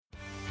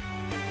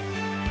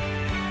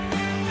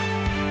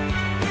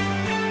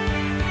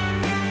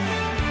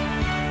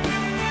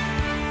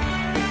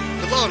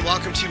Hello and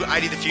welcome to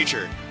ID the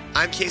Future.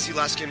 I'm Casey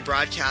Luskin,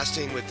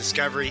 broadcasting with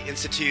Discovery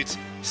Institute's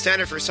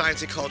Center for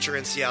Science and Culture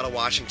in Seattle,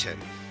 Washington.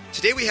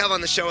 Today we have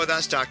on the show with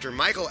us Dr.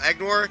 Michael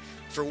Egnor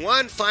for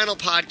one final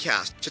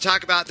podcast to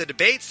talk about the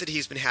debates that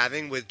he's been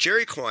having with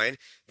Jerry Coyne,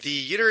 the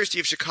University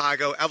of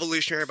Chicago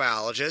evolutionary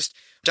biologist.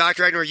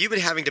 Dr. Egnor, you've been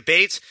having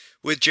debates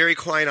with Jerry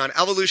Coyne on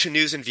evolution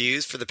news and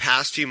views for the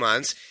past few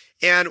months.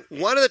 And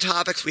one of the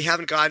topics we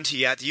haven't gotten to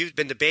yet that you've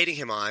been debating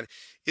him on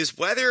is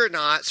whether or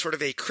not sort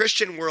of a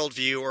Christian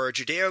worldview or a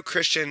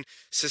Judeo-Christian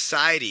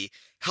society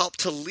helped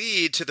to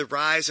lead to the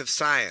rise of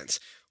science.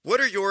 What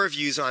are your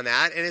views on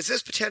that? And is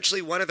this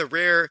potentially one of the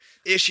rare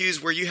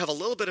issues where you have a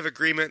little bit of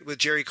agreement with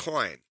Jerry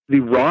Coyne?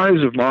 The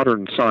rise of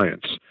modern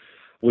science,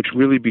 which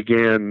really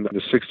began in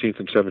the 16th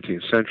and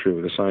 17th century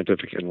with the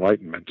scientific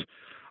Enlightenment,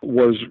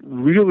 was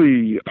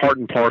really part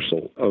and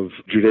parcel of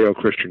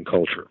Judeo-Christian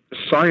culture.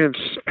 Science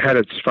had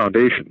its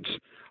foundations,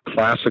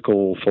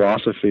 classical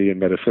philosophy and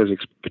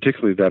metaphysics,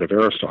 particularly that of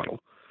Aristotle,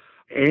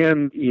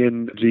 and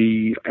in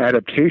the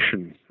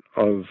adaptation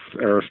of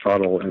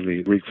Aristotle and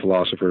the Greek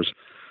philosophers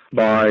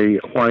by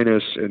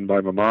Aquinas and by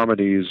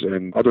Maimonides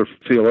and other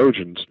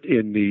theologians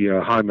in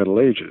the High Middle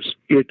Ages.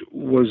 It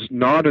was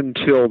not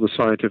until the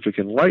scientific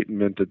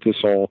Enlightenment that this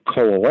all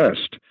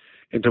coalesced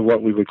into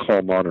what we would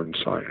call modern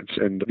science.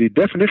 And the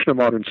definition of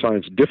modern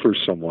science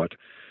differs somewhat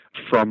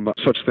from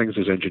such things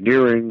as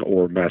engineering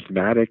or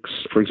mathematics.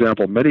 For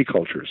example, many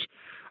cultures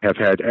have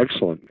had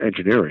excellent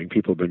engineering.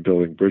 People have been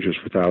building bridges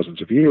for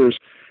thousands of years.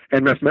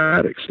 And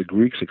mathematics. The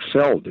Greeks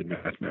excelled in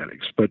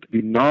mathematics. But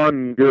the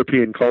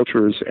non-European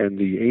cultures and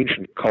the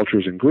ancient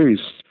cultures in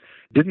Greece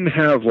didn't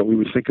have what we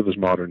would think of as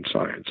modern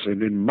science.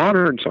 And in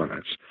modern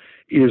science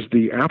is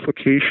the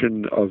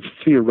application of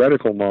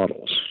theoretical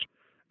models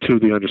to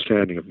the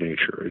understanding of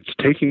nature. It's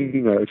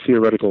taking a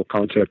theoretical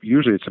concept,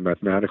 usually it's a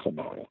mathematical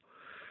model,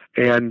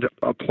 and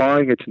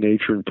applying it to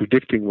nature and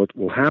predicting what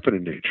will happen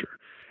in nature.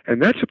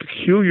 And that's a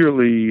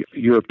peculiarly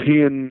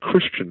European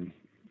Christian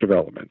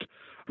development.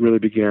 It really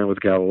began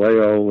with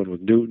Galileo and with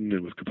Newton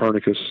and with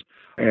Copernicus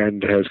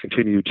and has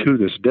continued to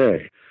this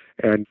day.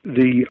 And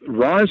the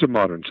rise of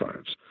modern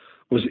science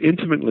was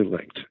intimately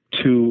linked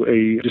to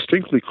a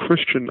distinctly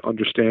Christian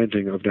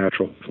understanding of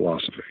natural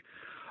philosophy.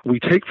 We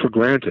take for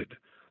granted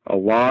a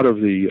lot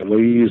of the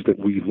ways that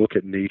we look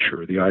at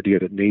nature, the idea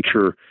that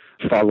nature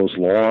follows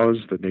laws,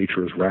 that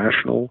nature is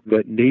rational,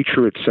 that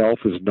nature itself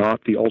is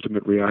not the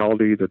ultimate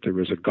reality, that there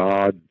is a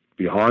God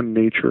beyond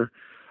nature,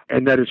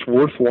 and that it's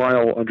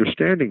worthwhile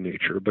understanding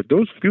nature. But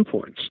those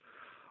viewpoints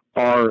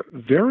are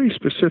very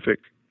specific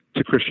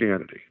to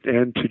Christianity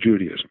and to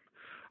Judaism.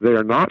 They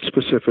are not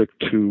specific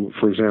to,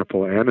 for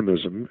example,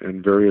 animism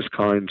and various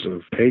kinds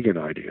of pagan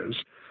ideas,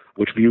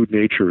 which viewed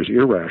nature as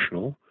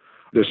irrational.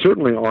 They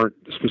certainly aren't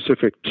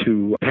specific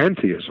to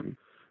pantheism,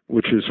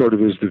 which is sort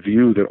of is the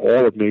view that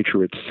all of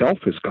nature itself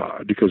is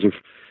God, because if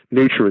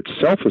nature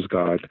itself is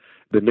God,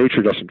 then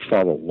nature doesn't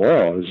follow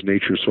laws.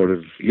 Nature sort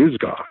of is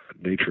God.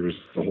 Nature is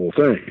the whole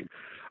thing.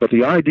 But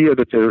the idea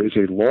that there is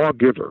a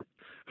lawgiver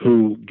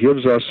who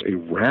gives us a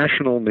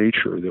rational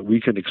nature that we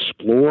can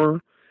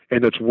explore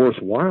and that's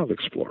worthwhile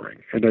exploring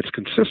and that's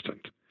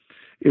consistent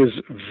is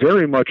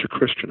very much a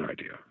Christian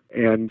idea.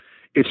 And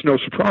it's no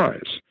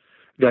surprise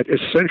that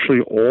essentially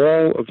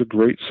all of the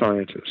great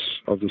scientists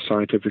of the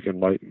scientific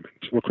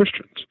Enlightenment were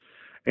Christians.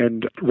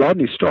 And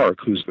Rodney Stark,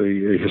 who's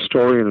a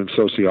historian and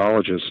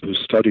sociologist who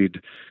studied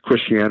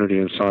Christianity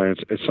and science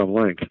at some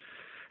length,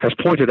 has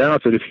pointed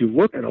out that if you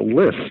look at a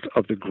list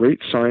of the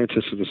great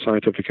scientists of the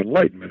scientific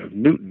Enlightenment, of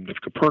Newton,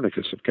 of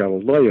Copernicus, of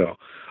Galileo,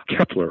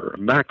 Kepler,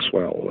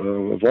 Maxwell,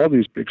 of all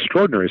these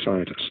extraordinary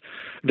scientists,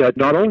 that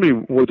not only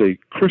were they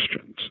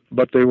Christians,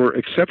 but they were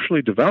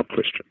exceptionally devout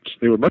Christians.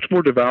 They were much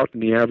more devout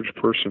than the average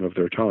person of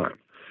their time.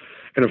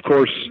 And of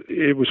course,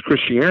 it was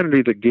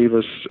Christianity that gave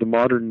us the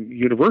modern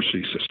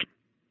university system.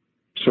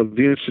 So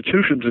the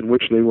institutions in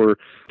which they were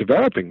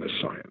developing this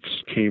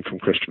science came from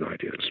Christian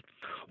ideas.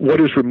 What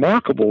is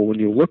remarkable when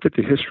you look at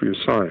the history of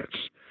science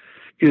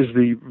is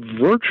the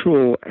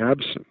virtual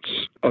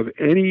absence of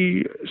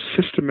any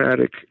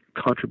systematic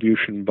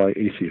contribution by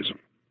atheism.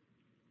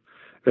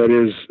 That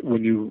is,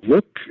 when you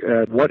look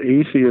at what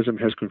atheism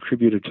has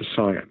contributed to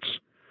science,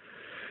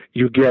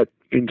 you get,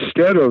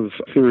 instead of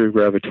theory of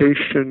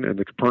gravitation and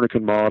the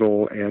Copernican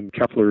model and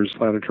Kepler's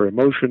planetary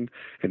motion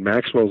and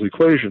Maxwell's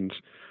equations,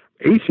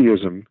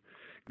 atheism,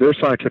 their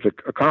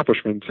scientific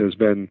accomplishment has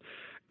been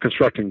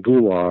constructing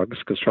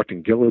gulags,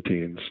 constructing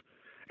guillotines,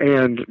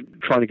 and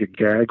trying to get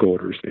gag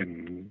orders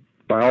in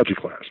biology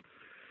class.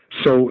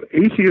 So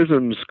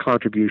atheism's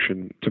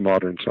contribution to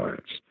modern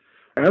science,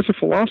 as a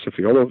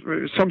philosophy, although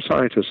some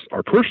scientists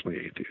are personally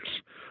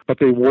atheists, but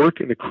they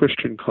work in a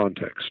Christian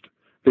context.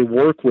 They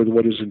work with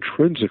what is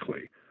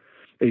intrinsically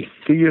a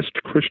theist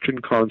Christian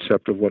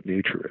concept of what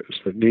nature is,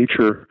 that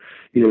nature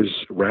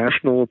is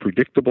rational,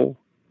 predictable,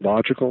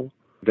 logical,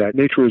 that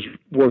nature is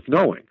worth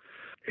knowing.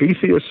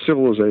 Atheist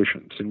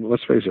civilizations, and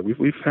let's face it,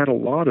 we've had a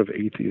lot of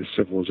atheist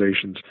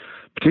civilizations,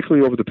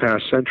 particularly over the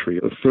past century.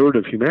 A third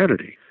of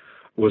humanity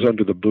was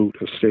under the boot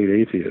of state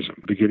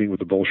atheism, beginning with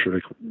the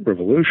Bolshevik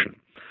Revolution.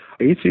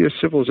 Atheist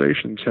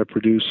civilizations have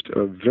produced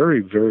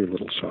very, very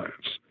little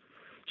science.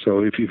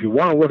 So if you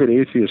want to look at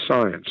atheist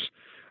science,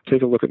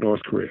 take a look at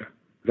North Korea.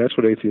 That's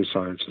what atheist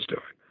science is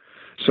doing.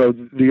 So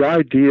the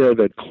idea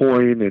that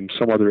Coyne and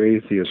some other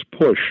atheists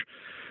push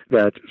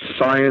that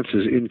science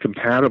is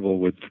incompatible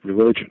with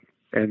religion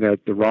and that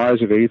the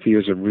rise of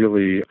atheism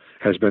really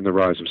has been the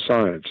rise of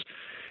science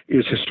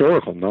is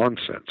historical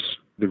nonsense.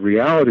 The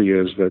reality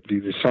is that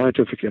the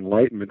scientific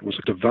enlightenment was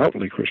a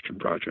devoutly Christian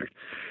project.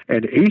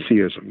 And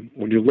atheism,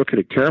 when you look at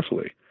it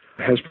carefully,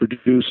 has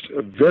produced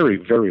very,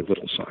 very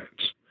little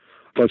science.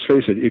 Let's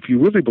face it, if you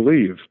really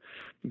believe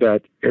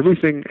that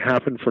everything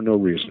happened for no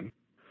reason,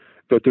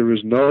 that there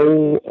is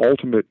no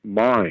ultimate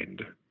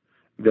mind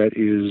that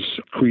is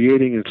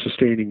creating and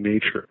sustaining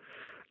nature,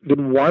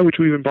 then why would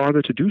you even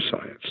bother to do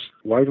science?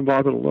 Why even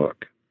bother to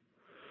look?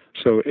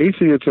 So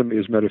atheism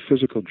is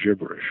metaphysical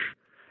gibberish,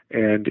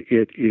 and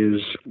it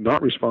is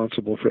not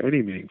responsible for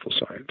any meaningful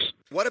science.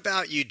 What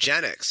about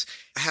eugenics?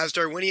 Has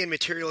Darwinian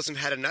materialism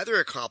had another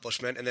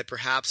accomplishment, and that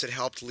perhaps it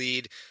helped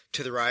lead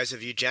to the rise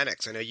of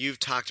eugenics? I know you've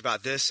talked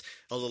about this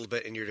a little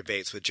bit in your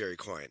debates with Jerry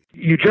Coyne.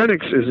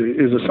 Eugenics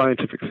is a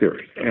scientific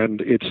theory,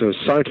 and it's a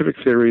scientific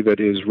theory that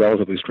is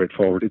relatively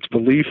straightforward. Its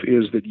belief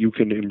is that you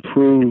can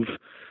improve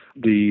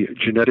the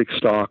genetic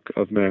stock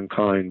of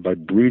mankind by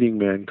breeding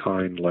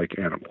mankind like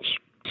animals.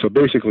 So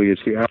basically,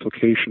 it's the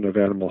application of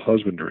animal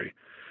husbandry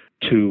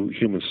to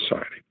human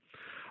society.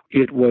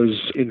 It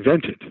was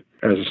invented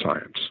as a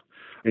science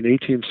in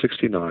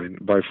 1869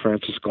 by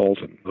Francis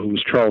Galton, who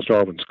was Charles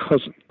Darwin's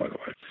cousin, by the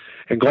way.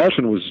 And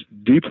Galton was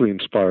deeply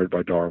inspired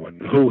by Darwin,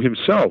 who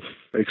himself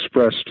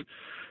expressed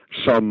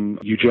some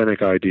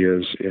eugenic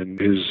ideas in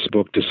his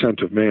book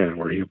Descent of Man,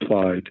 where he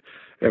applied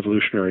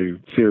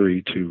evolutionary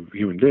theory to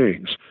human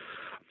beings.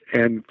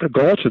 And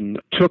Galton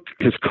took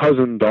his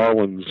cousin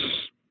Darwin's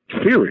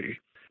theory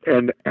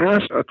and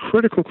asked a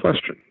critical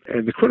question.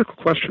 And the critical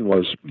question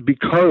was,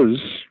 because,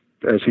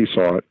 as he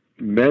saw it,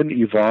 men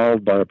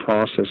evolved by a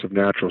process of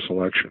natural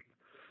selection,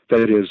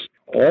 that is,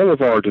 all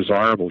of our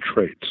desirable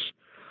traits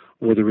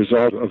were the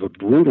result of a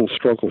brutal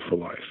struggle for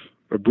life,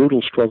 a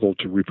brutal struggle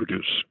to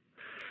reproduce.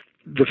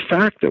 The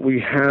fact that we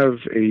have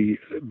a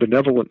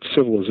benevolent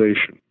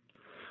civilization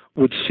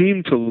would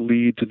seem to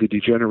lead to the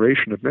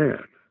degeneration of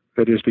man.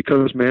 That is,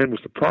 because man was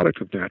the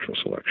product of natural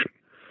selection,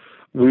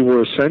 we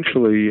were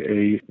essentially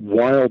a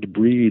wild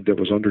breed that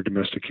was under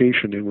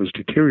domestication and was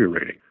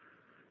deteriorating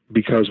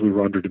because we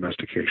were under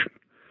domestication.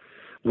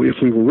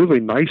 If we were really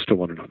nice to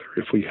one another,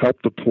 if we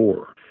helped the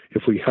poor,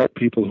 if we helped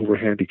people who were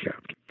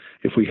handicapped,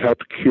 if we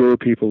helped cure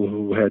people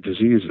who had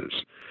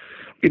diseases,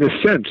 in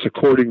a sense,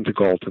 according to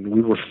Galton,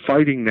 we were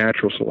fighting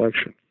natural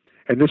selection,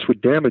 and this would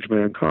damage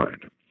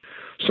mankind.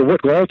 So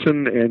what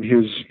Galton and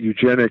his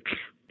eugenic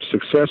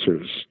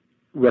successors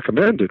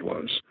recommended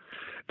was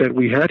that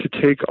we had to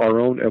take our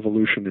own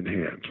evolution in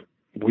hand.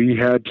 We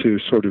had to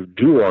sort of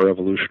do our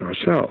evolution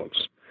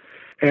ourselves.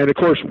 And of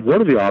course,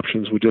 one of the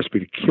options would just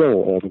be to kill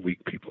all the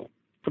weak people.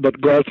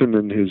 But Galton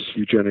and his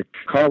eugenic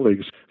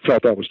colleagues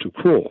felt that was too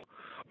cruel.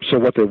 So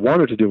what they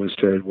wanted to do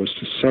instead was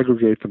to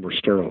segregate them or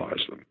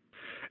sterilize them.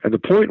 And the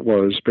point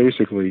was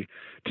basically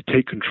to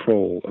take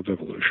control of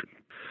evolution.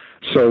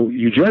 So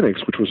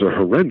eugenics, which was a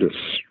horrendous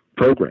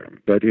program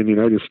that in the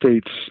United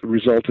States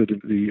resulted in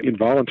the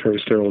involuntary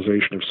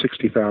sterilization of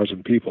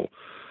 60,000 people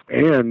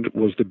and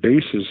was the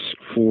basis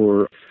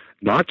for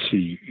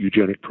Nazi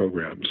eugenic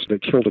programs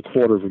that killed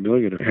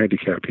 250,000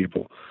 handicapped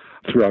people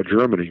throughout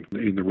Germany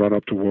in the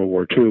run-up to World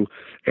War II.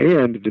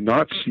 And the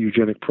Nazi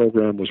eugenic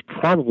program was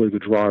probably the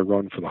dry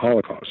run for the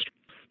Holocaust.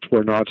 It's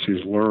where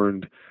Nazis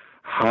learned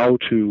how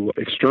to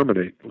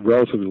exterminate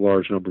relatively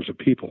large numbers of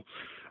people.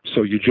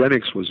 So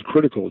eugenics was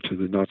critical to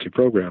the Nazi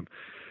program.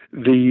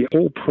 The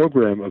whole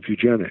program of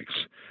eugenics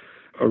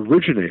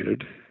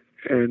originated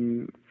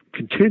and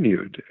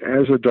continued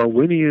as a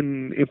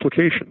Darwinian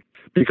implication.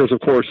 Because, of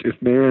course, if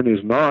man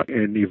is not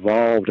an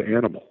evolved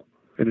animal,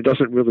 and it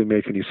doesn't really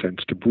make any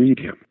sense to breed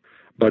him,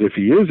 but if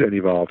he is an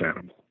evolved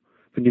animal,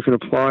 then you can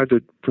apply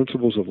the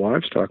principles of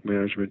livestock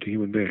management to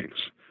human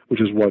beings,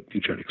 which is what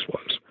eugenics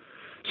was.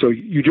 So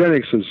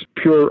eugenics is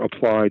pure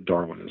applied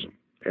Darwinism,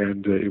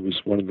 and it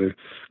was one of the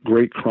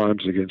great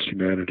crimes against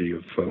humanity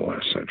of the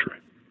last century.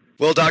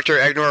 Well, Dr.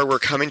 Egnor, we're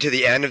coming to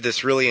the end of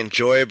this really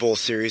enjoyable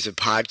series of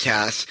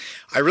podcasts.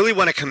 I really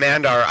want to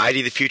commend our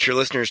ID the Future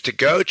listeners to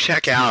go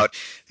check out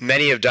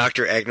many of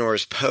Dr.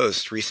 Egnor's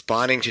posts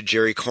responding to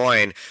Jerry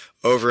Coyne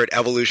over at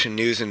Evolution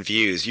News and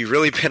Views. You've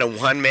really been a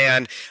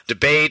one-man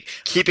debate,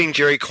 keeping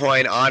Jerry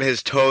Coyne on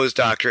his toes,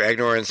 Dr.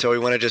 Egnor, and so we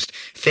want to just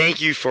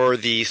thank you for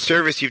the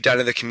service you've done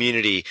to the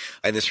community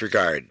in this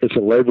regard. It's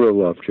a labor of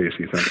love,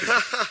 Casey. Thank you.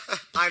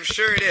 I'm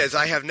sure it is.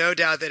 I have no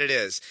doubt that it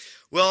is.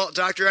 Well,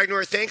 Dr.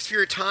 Egnor, thanks for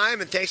your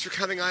time, and thanks for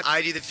coming on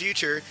ID the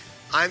Future.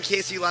 I'm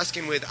Casey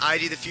Luskin with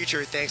ID the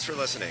Future. Thanks for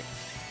listening.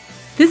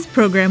 This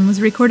program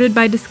was recorded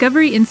by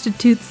Discovery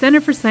Institute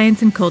Center for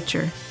Science and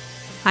Culture.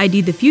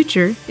 ID the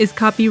Future is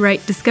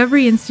copyright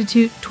Discovery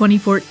Institute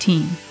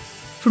 2014.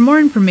 For more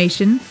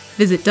information,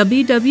 visit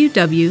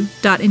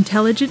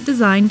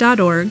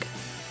www.intelligentdesign.org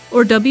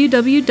or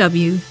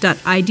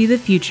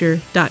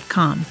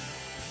www.idthefuture.com.